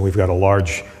 We've got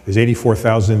there's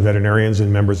 84,000 veterinarians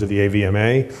and members of the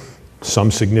AVMA,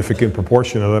 Some significant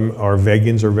proportion of them are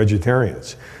vegans or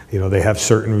vegetarians. You know, they have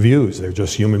certain views. They're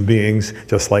just human beings,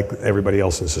 just like everybody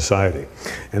else in society.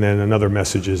 And then another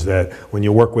message is that when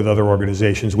you work with other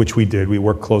organizations, which we did, we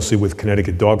worked closely with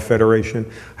Connecticut Dog Federation,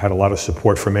 had a lot of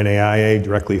support from NAIA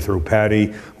directly through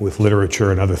Patty with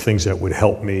literature and other things that would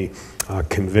help me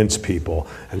convince people.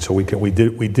 And so we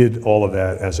did all of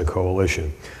that as a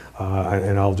coalition.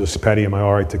 And I'll just, Patty, am I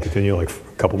all right to continue like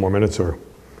a couple more minutes or?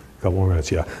 Couple more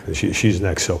minutes, yeah. She's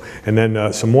next. So, and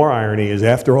then some more irony is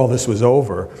after all this was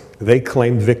over, they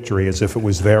claimed victory as if it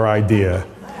was their idea.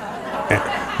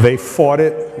 And they fought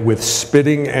it with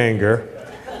spitting anger,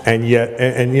 and yet,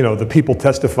 and you know, the people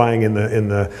testifying in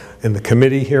the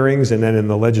committee hearings and then in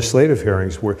the legislative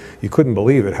hearings were, you couldn't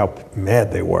believe it how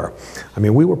mad they were. I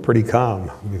mean, we were pretty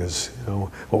calm because, you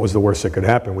know, what was the worst that could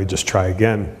happen? We'd just try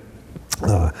again.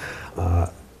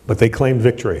 But they claimed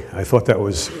victory. I thought that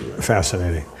was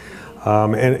fascinating.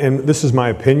 And this is my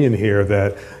opinion here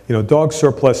that, you know, dog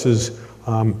surpluses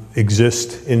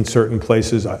exist in certain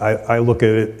places. I look at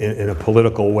it in a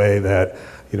political way that,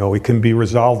 you know, it can be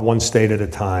resolved one state at a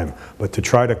time, but to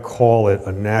try to call it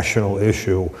a national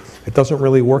issue, it doesn't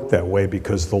really work that way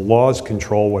because the laws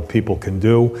control what people can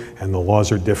do and the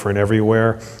laws are different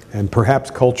everywhere. And perhaps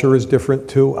culture is different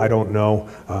too, I don't know.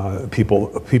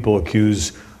 People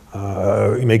accuse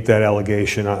make that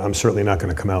allegation. I'm certainly not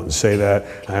going to come out and say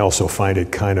that. I also find it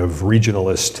kind of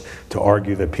regionalist to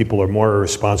argue that people are more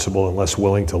irresponsible and less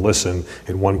willing to listen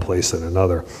in one place than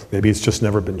another. Maybe it's just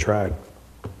never been tried.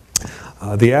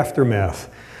 The aftermath.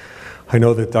 I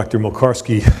know that Dr.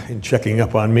 Milkarski, in checking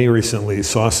up on me recently,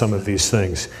 saw some of these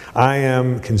things. I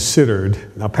am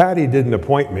considered, now Patty didn't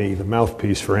appoint me the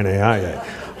mouthpiece for NAIA,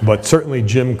 but certainly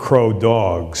Jim Crow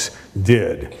Dogs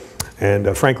did.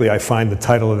 And frankly, I find the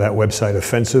title of that website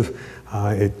offensive.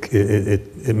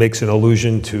 It makes an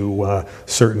allusion to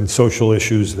certain social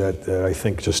issues that I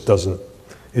think just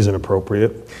isn't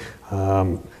appropriate.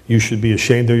 You should be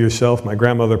ashamed of yourself. My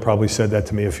grandmother probably said that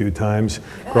to me a few times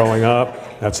growing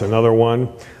up. That's another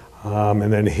one.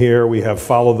 And then here we have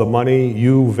follow the money.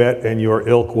 You, vet, and your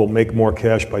ilk will make more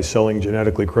cash by selling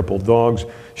genetically crippled dogs.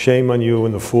 Shame on you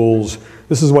and the fools.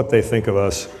 This is what they think of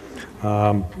us.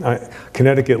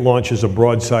 Connecticut launches a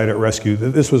broadside at rescue.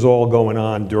 This was all going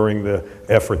on during the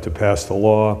effort to pass the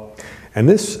law. And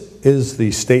this is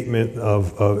the statement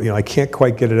of, you know, I can't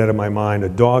quite get it out of my mind, a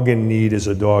dog in need is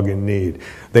a dog in need.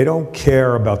 They don't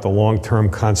care about the long-term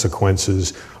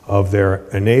consequences of their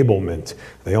enablement.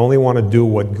 They only want to do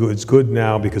what's good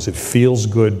now because it feels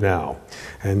good now.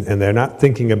 And they're not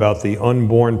thinking about the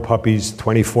unborn puppies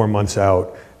 24 months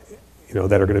out, you know,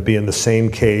 that are going to be in the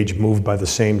same cage, moved by the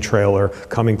same trailer,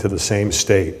 coming to the same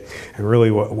state. And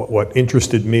really what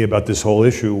interested me about this whole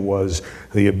issue was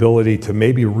the ability to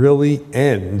maybe really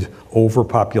end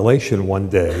overpopulation one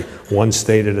day, one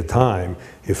state at a time,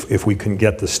 if we can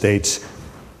get the states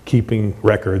keeping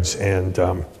records and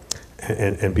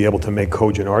be able to make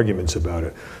cogent arguments about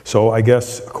it. So I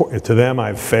guess to them,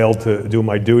 I've failed to do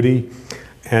my duty.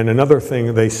 And another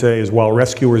thing they say is while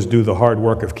rescuers do the hard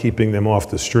work of keeping them off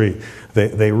the street,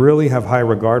 they really have high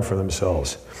regard for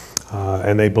themselves.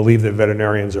 And they believe that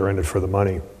veterinarians are in it for the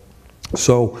money.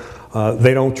 So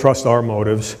they don't trust our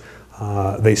motives.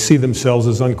 They see themselves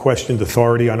as unquestioned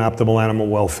authority on optimal animal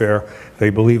welfare. They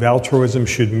believe altruism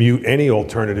should mute any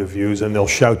alternative views and they'll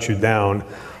shout you down.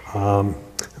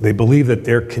 They believe that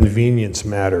their convenience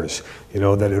matters. You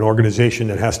know, that an organization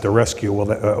that has to rescue,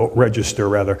 register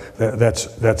rather,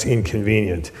 that's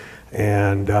inconvenient.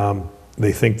 And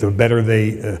they think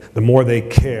the more they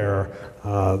care,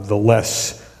 the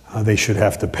less they should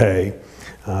have to pay.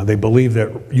 They believe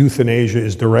that euthanasia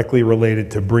is directly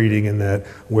related to breeding and that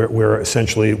we're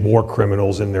essentially war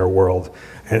criminals in their world.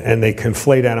 And they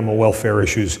conflate animal welfare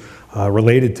issues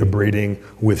related to breeding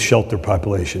with shelter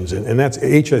populations. And that's,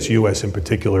 HSUS in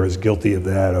particular is guilty of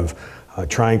that, of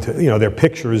trying to, you know, their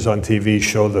pictures on TV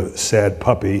show the sad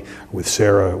puppy with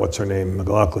Sarah, what's her name,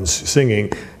 McLaughlin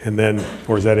singing, and then,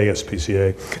 or is that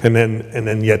ASPCA? And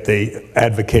then yet they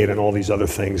advocate on all these other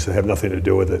things that have nothing to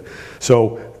do with it.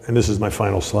 So, and this is my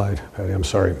final slide, Patty, I'm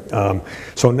sorry.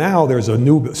 So now there's a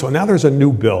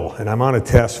new bill, and I'm on a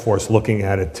task force looking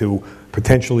at it to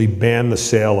potentially ban the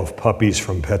sale of puppies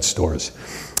from pet stores.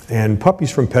 And puppies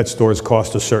from pet stores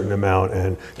cost a certain amount,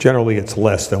 and generally it's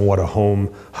less than what a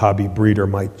home hobby breeder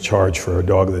might charge for a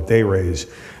dog that they raise.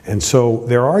 And so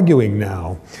they're arguing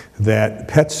now that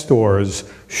pet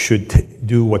stores should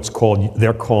do what's called,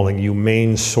 they're calling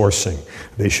humane sourcing.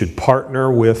 They should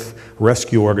partner with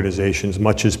rescue organizations,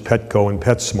 much as Petco and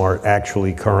PetSmart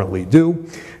actually currently do,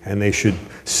 and they should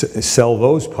sell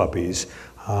those puppies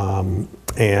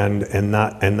and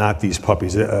not these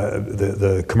puppies,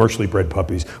 the commercially bred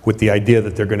puppies, with the idea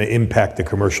that they're going to impact the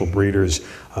commercial breeders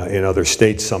in other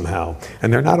states somehow.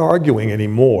 And they're not arguing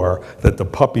anymore that the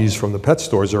puppies from the pet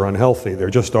stores are unhealthy. They're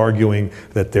just arguing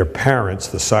that their parents,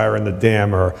 the sire and the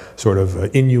dam, are sort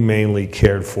of inhumanely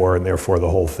cared for, and therefore the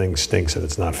whole thing stinks and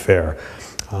it's not fair.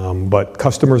 But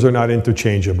customers are not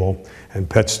interchangeable, and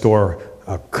pet store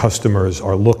customers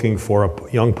are looking for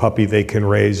a young puppy they can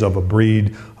raise of a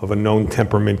breed, of a known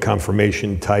temperament,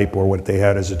 conformation type, or what they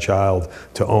had as a child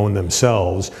to own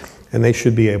themselves, and they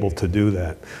should be able to do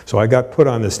that. So I got put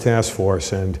on this task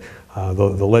force, and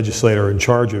the legislator in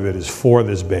charge of it is for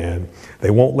this ban.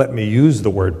 They won't let me use the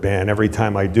word ban. Every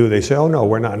time I do, they say, oh no,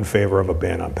 we're not in favor of a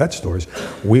ban on pet stores.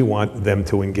 We want them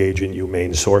to engage in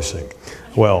humane sourcing.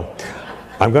 Well,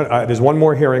 there's one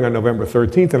more hearing on November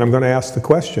 13th, and I'm going to ask the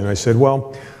question. I said,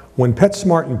 well, when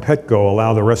PetSmart and Petco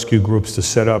allow the rescue groups to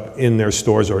set up in their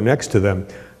stores or next to them,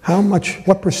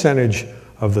 what percentage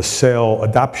of the sale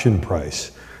adoption price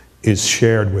is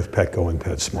shared with Petco and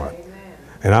PetSmart? Amen.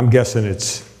 And I'm guessing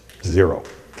it's 0.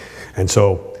 And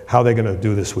so how are they going to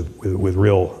do this with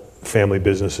real family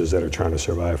businesses that are trying to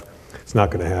survive? It's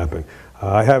not going to happen.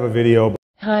 I have a video.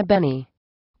 Hi, Benny.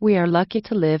 We are lucky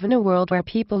to live in a world where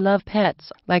people love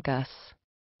pets like us.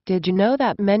 Did you know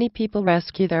that many people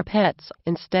rescue their pets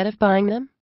instead of buying them?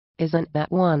 Isn't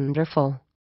that wonderful?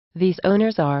 These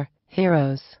owners are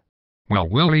heroes. Well,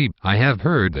 Willie, I have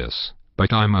heard this,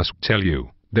 but I must tell you,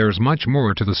 there's much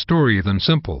more to the story than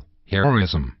simple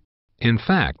heroism. In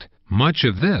fact, much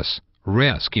of this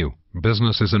rescue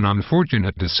business is an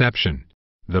unfortunate deception.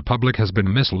 The public has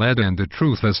been misled, and the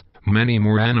truth is, many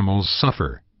more animals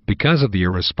suffer because of the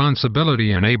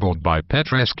irresponsibility enabled by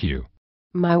pet rescue.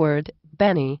 My word,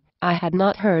 Benny, I had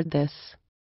not heard this.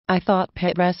 I thought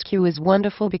pet rescue is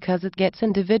wonderful because it gets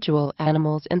individual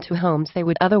animals into homes they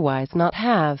would otherwise not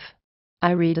have.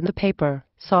 I read in the paper,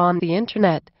 saw on the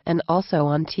internet, and also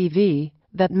on TV,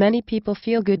 that many people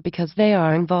feel good because they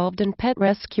are involved in pet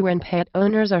rescue, and pet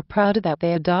owners are proud that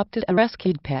they adopted a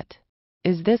rescued pet.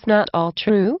 Is this not all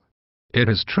true? It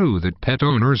is true that pet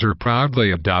owners are proud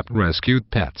they adopt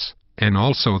rescued pets, and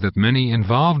also that many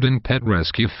involved in pet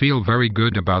rescue feel very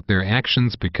good about their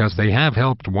actions because they have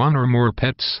helped one or more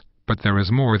pets. But there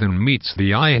is more than meets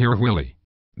the eye here, Willie.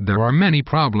 There are many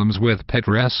problems with pet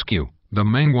rescue, the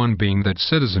main one being that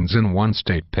citizens in one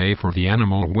state pay for the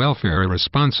animal welfare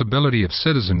responsibility of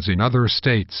citizens in other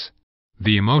states.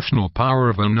 The emotional power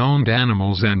of unowned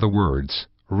animals and the words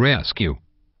rescue,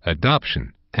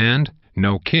 adoption, and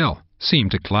no-kill seem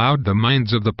to cloud the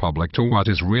minds of the public to what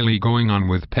is really going on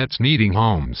with pets needing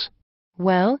homes.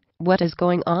 Well, what is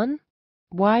going on?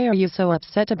 Why are you so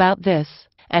upset about this,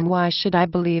 and why should I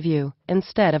believe you,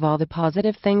 instead of all the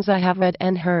positive things I have read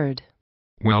and heard?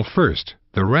 Well, first,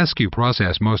 the rescue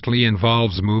process mostly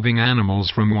involves moving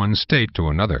animals from one state to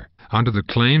another, under the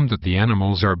claim that the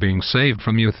animals are being saved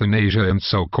from euthanasia in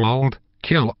so-called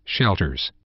kill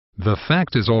shelters. The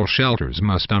fact is, all shelters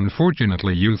must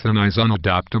unfortunately euthanize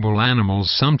unadoptable animals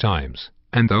sometimes,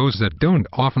 and those that don't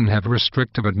often have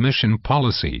restrictive admission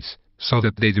policies, so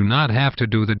that they do not have to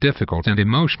do the difficult and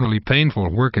emotionally painful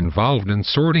work involved in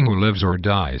sorting who lives or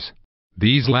dies.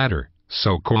 These latter,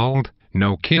 so-called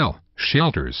no-kill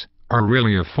shelters, are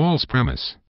really a false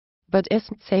premise. But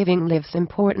isn't saving lives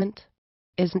important?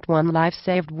 Isn't one life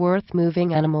saved worth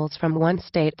moving animals from one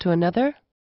state to another?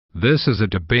 This is a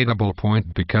debatable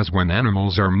point because when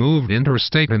animals are moved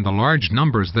interstate in the large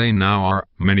numbers they now are,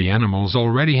 many animals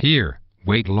already here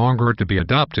wait longer to be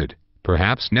adopted,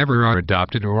 perhaps never are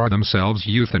adopted or are themselves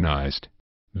euthanized.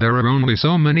 There are only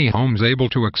so many homes able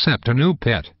to accept a new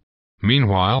pet.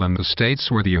 Meanwhile, in the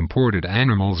states where the imported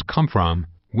animals come from,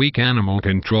 weak animal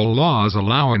control laws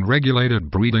allow unregulated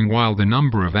breeding while the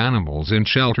number of animals in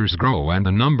shelters grow and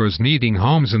the numbers needing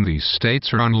homes in these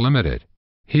states are unlimited.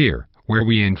 Here, where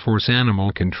we enforce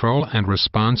animal control and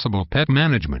responsible pet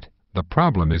management, the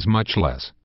problem is much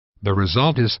less. The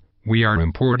result is, we are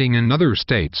importing another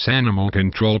state's animal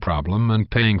control problem and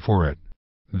paying for it.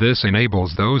 This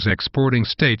enables those exporting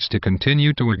states to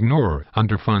continue to ignore,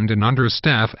 underfund and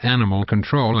understaff animal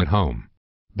control at home.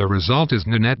 The result is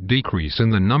a net decrease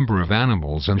in the number of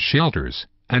animals in shelters,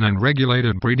 and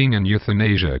unregulated breeding and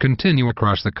euthanasia continue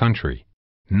across the country.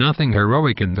 Nothing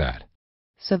heroic in that.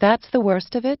 So that's the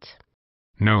worst of it?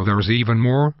 No, there's even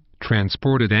more.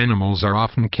 Transported animals are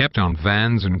often kept on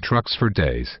vans and trucks for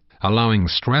days, allowing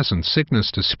stress and sickness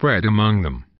to spread among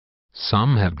them.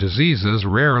 Some have diseases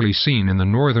rarely seen in the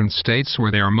northern states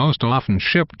where they are most often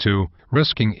shipped to,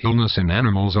 risking illness in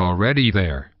animals already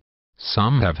there.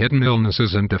 Some have hidden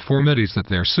illnesses and deformities that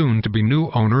their soon-to-be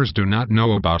new owners do not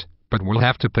know about, but will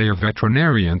have to pay a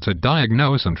veterinarian to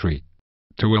diagnose and treat.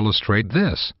 To illustrate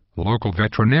this, local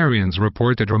veterinarians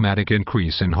report a dramatic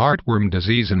increase in heartworm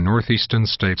disease in northeastern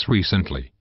states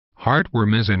recently.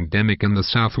 Heartworm is endemic in the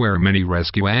South where many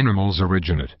rescue animals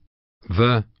originate.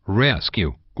 The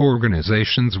rescue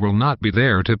organizations will not be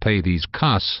there to pay these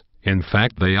costs. In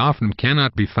fact, they often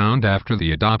cannot be found after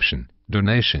the adoption,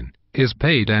 donation, is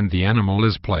paid and the animal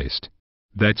is placed.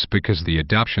 That's because the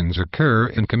adoptions occur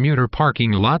in commuter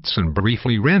parking lots and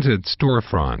briefly rented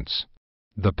storefronts.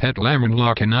 The pet lemon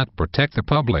law cannot protect the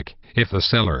public if the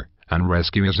seller, and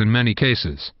rescue is in many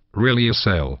cases, really a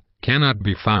sale, cannot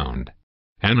be found.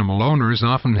 Animal owners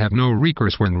often have no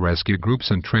recourse when rescue groups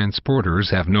and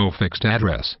transporters have no fixed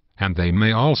address, and they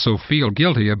may also feel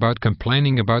guilty about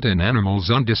complaining about an animal's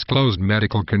undisclosed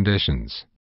medical conditions.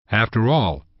 After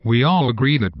all, we all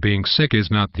agree that being sick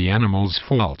is not the animal's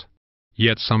fault.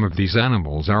 Yet some of these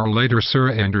animals are later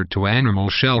surrendered to animal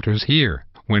shelters here,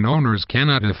 when owners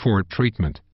cannot afford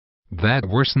treatment. That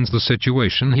worsens the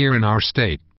situation here in our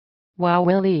state. Wow,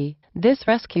 Willie, this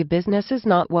rescue business is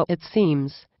not what it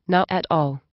seems, not at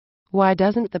all. Why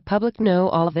doesn't the public know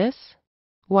all this?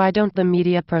 Why don't the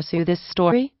media pursue this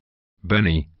story?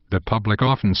 Benny, the public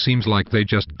often seems like they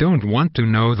just don't want to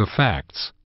know the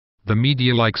facts. The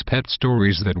media likes pet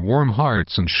stories that warm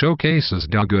hearts and showcases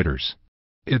do-gooders.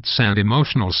 It's an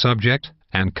emotional subject,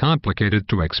 and complicated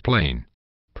to explain.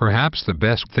 Perhaps the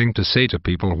best thing to say to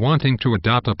people wanting to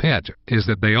adopt a pet is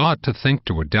that they ought to think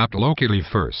to adopt locally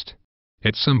first.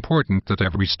 It's important that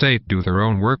every state do their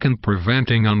own work in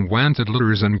preventing unwanted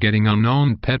litters and getting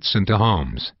unknown pets into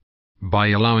homes. By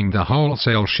allowing the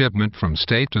wholesale shipment from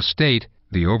state to state,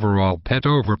 the overall pet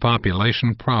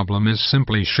overpopulation problem is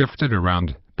simply shifted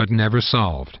around, but never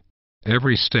solved.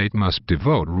 Every state must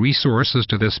devote resources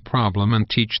to this problem and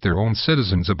teach their own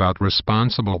citizens about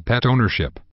responsible pet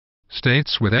ownership.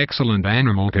 States with excellent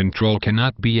animal control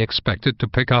cannot be expected to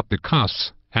pick up the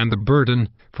costs and the burden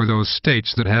for those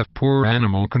states that have poor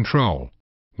animal control.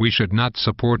 We should not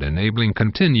support enabling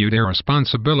continued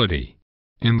irresponsibility.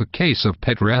 In the case of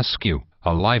pet rescue,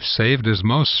 a life saved is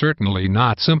most certainly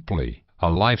not simply a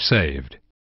life saved.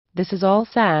 This is all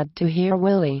sad to hear,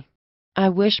 Willie. I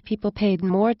wish people paid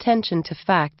more attention to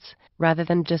facts rather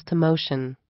than just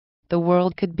emotion. The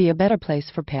world could be a better place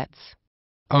for pets.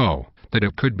 Oh, that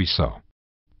it could be so.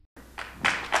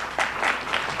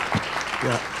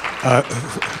 Yeah.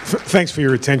 Thanks for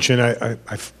your attention. I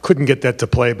couldn't get that to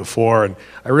play before, and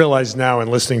I realize now in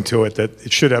listening to it that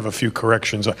it should have a few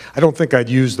corrections. I don't think I'd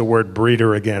use the word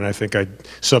breeder again. I think I'd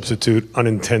substitute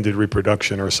unintended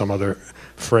reproduction or some other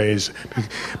phrase.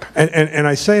 And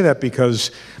I say that because,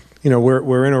 you know,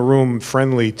 we're in a room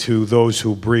friendly to those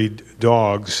who breed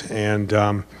dogs, and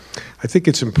I think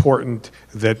it's important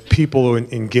that people who are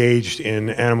engaged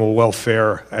in animal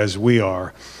welfare, as we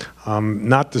are,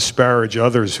 not disparage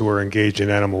others who are engaged in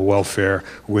animal welfare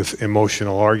with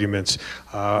emotional arguments.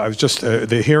 I was just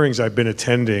the hearings I've been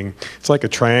attending. It's like a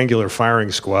triangular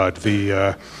firing squad.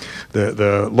 The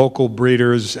local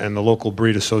breeders and the local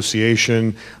breed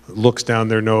association looks down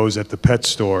their nose at the pet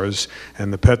stores,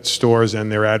 and the pet stores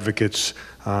and their advocates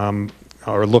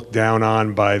are looked down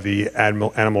on by the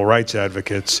animal rights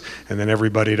advocates, and then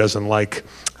everybody doesn't like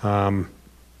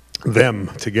them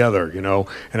together, you know.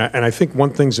 And I think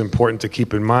one thing's important to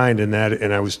keep in mind, and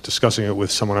I was discussing it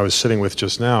with someone I was sitting with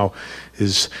just now,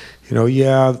 is, you know,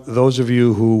 yeah, those of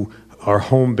you who are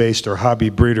home-based or hobby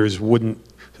breeders wouldn't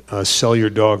sell your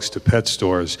dogs to pet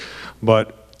stores,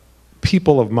 but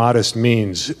people of modest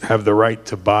means have the right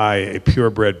to buy a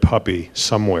purebred puppy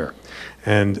somewhere.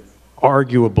 And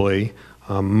arguably,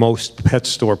 most pet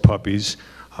store puppies,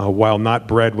 while not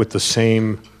bred with the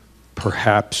same,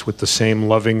 perhaps with the same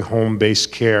loving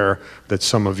home-based care that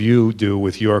some of you do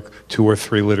with your 2 or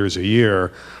 3 litters a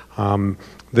year,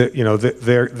 you know,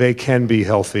 they can be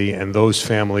healthy, and those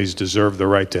families deserve the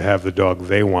right to have the dog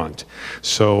they want.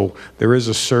 So there is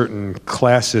a certain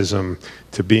classism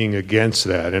to being against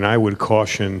that, and I would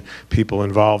caution people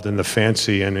involved in the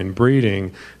fancy and in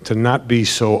breeding to not be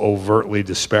so overtly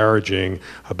disparaging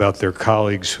about their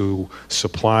colleagues who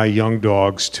supply young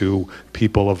dogs to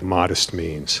people of modest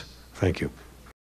means. Thank you.